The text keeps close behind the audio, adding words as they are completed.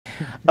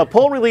A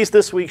poll released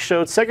this week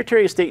showed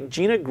Secretary of State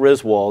Jena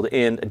Griswold,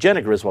 in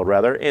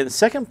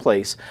second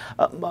place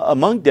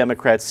among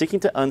Democrats seeking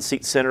to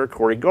unseat Senator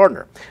Cory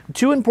Gardner.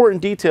 Two important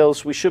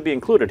details we should be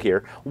included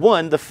here.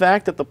 One, the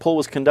fact that the poll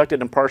was conducted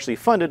and partially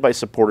funded by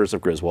supporters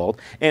of Griswold.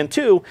 And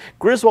two,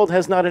 Griswold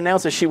has not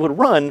announced that she would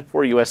run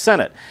for U.S.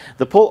 Senate.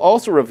 The poll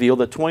also revealed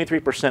that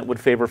 23% would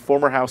favor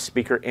former House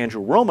Speaker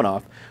Andrew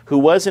Romanoff, who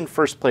was in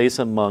first place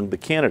among the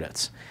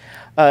candidates.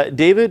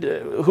 David,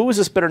 who was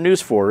this better news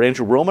for?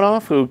 Andrew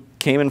Romanoff, who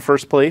came in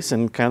first place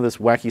in kind of this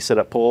wacky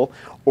setup poll,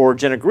 or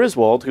Jena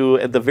Griswold, who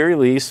at the very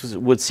least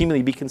would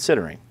seemingly be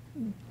considering?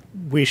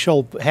 We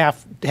shall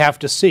have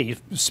to see.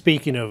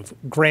 Speaking of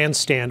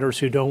grandstanders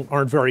who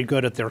aren't very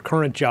good at their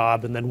current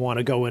job and then want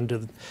to go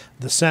into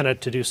the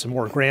Senate to do some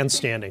more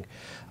grandstanding,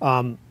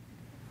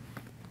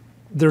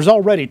 there's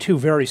already two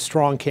very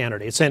strong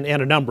candidates and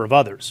a number of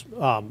others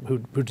who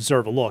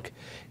deserve a look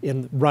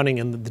in running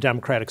in the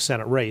Democratic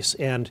Senate race.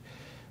 And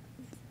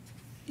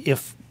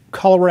if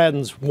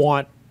Coloradans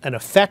want an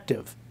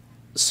effective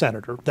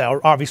senator,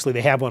 obviously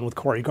they have one with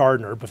Cory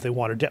Gardner, but if they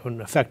want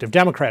an effective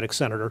Democratic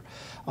senator,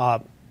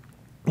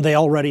 they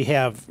already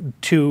have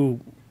two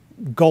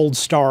gold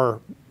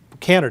star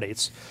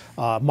candidates,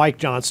 Mike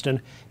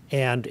Johnston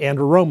and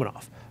Andrew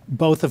Romanoff,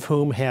 both of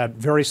whom had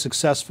very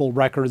successful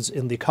records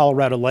in the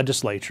Colorado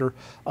legislature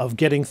of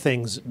getting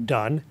things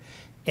done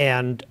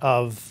and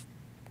of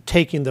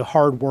taking the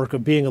hard work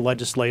of being a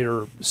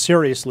legislator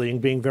seriously and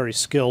being very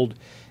skilled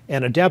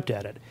and adept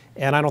at it.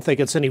 And I don't think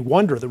it's any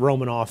wonder that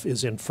Romanoff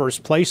is in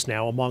first place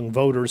now among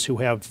voters who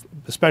have,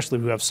 especially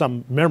who have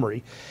some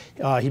memory.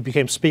 He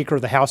became Speaker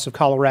of the House of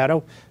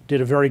Colorado, did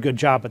a very good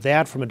job at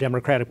that from a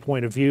Democratic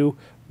point of view,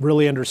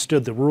 really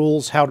understood the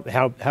rules,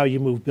 how you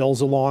move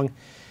bills along.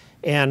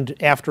 And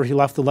after he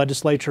left the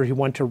legislature, he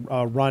went to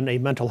run a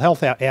mental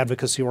health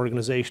advocacy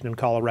organization in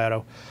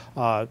Colorado.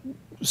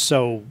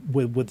 So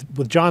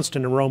with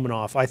Johnston and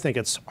Romanoff, I think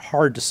it's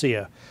hard to see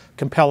a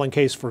compelling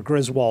case for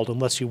Griswold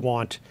unless you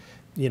want,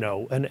 you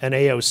know, an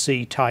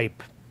AOC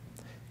type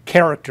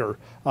character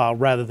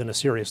rather than a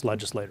serious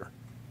legislator.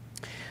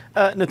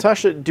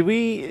 Natasha, do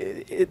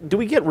we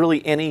get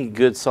really any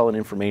good solid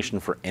information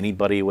for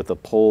anybody with a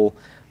poll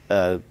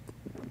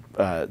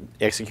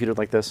executed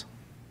like this?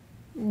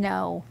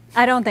 No,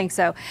 I don't think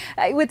so.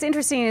 What's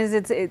interesting is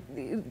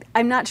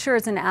I'm not sure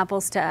it's an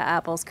apples to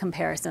apples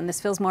comparison.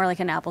 This feels more like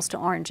an apples to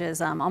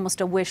oranges,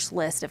 almost a wish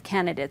list of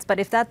candidates.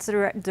 But if that's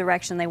the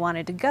direction they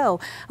wanted to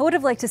go, I would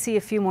have liked to see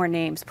a few more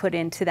names put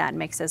into that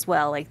mix as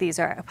well. Like these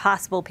are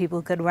possible people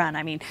who could run.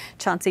 I mean,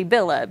 Chauncey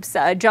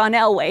Billups, John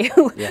Elway,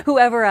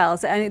 whoever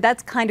else. I mean,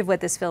 that's kind of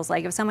what this feels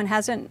like. If someone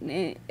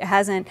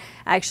hasn't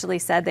actually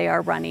said they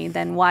are running,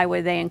 then why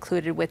would they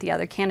include it with the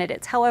other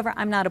candidates? However,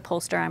 I'm not a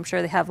pollster. I'm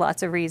sure they have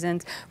lots of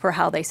reasons for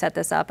how they set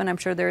this up, and I'm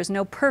sure there is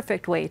no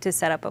perfect way to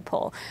set up a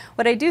poll.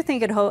 What I do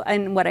think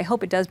and what I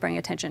hope it does bring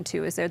attention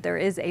to is that there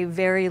is a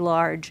very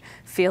large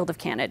field of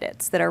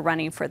candidates that are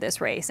running for this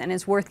race, and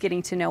it's worth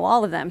getting to know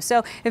all of them.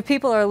 So if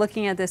people are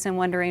looking at this and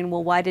wondering,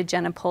 well, why did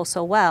Jena poll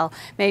so well?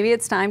 Maybe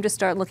it's time to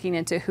start looking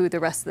into who the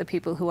rest of the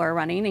people who are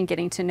running and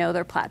getting to know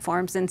their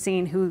platforms and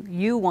seeing who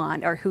you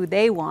want or who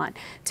they want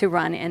to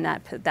run in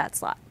that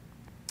slot.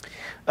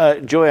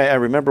 Joey, I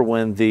remember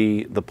when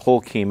the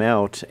poll came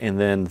out, and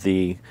then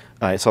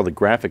I saw the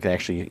graphic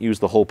actually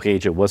used the whole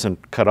page. It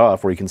wasn't cut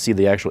off, where you can see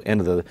the actual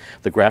end of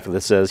the graphic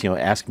that says, you know,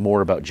 ask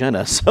more about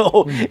Jena.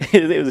 So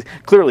it was,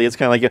 clearly it's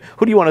kind of like,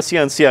 who do you want to see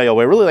on CIO?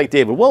 I really like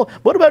David. Well,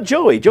 what about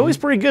Joey? Joey's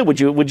pretty good.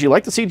 Would you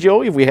like to see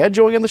Joey if we had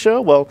Joey on the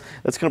show? Well,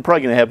 that's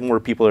probably going to have more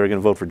people that are going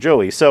to vote for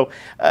Joey. So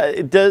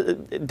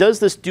does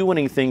this do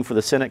anything for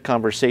the Senate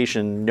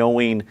conversation,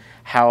 knowing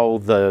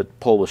how the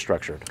poll was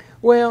structured?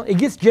 Well, it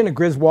gets Jena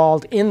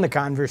Griswold in the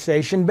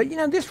conversation, but you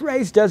know, this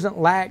race doesn't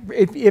lack.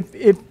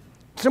 If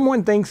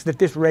someone thinks that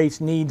this race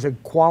needs a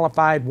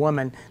qualified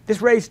woman, this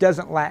race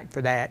doesn't lack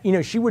for that. You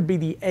know, she would be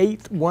the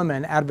 8th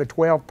woman out of a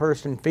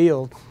 12-person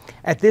field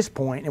at this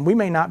point, and we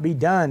may not be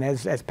done.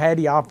 As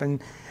Patty often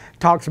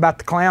talks about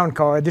the clown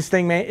car, this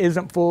thing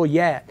isn't full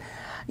yet.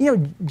 You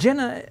know,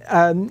 Jena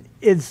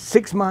is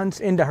 6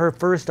 months into her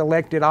first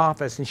elected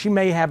office, and she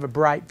may have a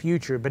bright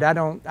future, but I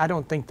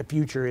don't think the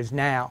future is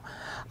now.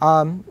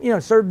 You know,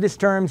 serve this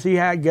term, see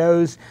how it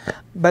goes.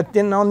 But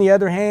then on the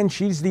other hand,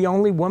 she's the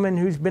only woman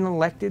who's been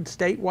elected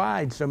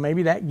statewide, so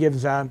maybe that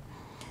gives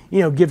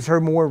gives her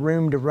more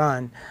room to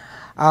run,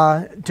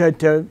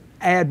 to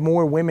add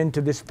more women to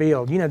this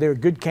field. You know, there are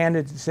good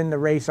candidates in the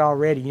race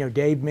already. You know,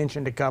 Dave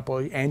mentioned a couple.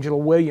 Angela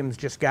Williams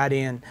just got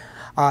in.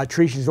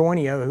 Tricia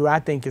Zornio, who I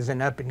think is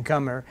an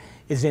up-and-comer,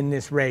 is in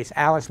this race.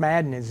 Alice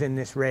Madden is in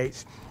this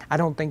race. I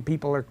don't think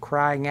people are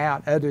crying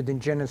out, other than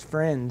Jena's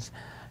friends,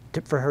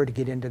 for her to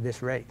get into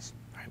this race.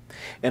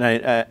 And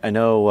I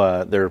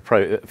know there are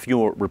probably a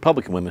few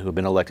Republican women who have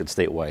been elected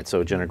statewide,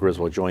 so Jena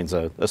Griswold joins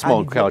a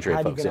small cadre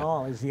of folks.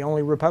 Heidi is the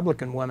only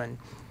Republican woman.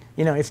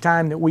 You know, it's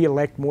time that we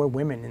elect more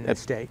women in this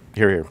state.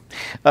 Hear,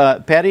 hear.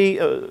 Patty,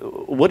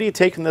 what do you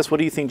take from this? What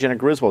do you think Jena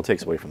Griswold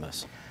takes away from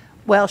this?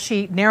 Well,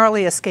 she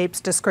narrowly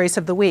escapes disgrace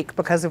of the week,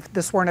 because if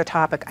this weren't a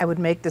topic, I would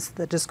make this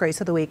the disgrace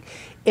of the week.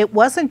 It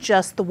wasn't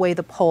just the way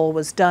the poll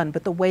was done,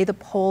 but the way the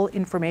poll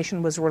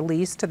information was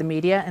released to the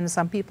media, and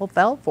some people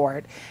fell for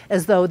it,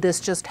 as though this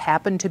just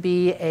happened to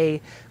be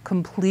a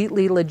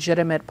completely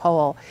legitimate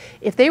poll.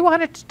 If they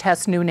wanted to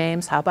test new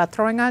names, how about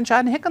throwing on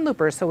John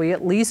Hickenlooper, so we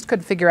at least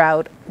could figure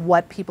out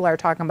what people are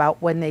talking about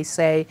when they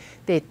say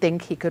they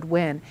think he could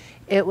win.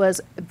 It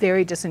was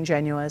very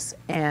disingenuous,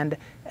 and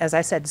as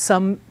I said,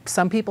 some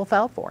people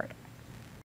fell for it.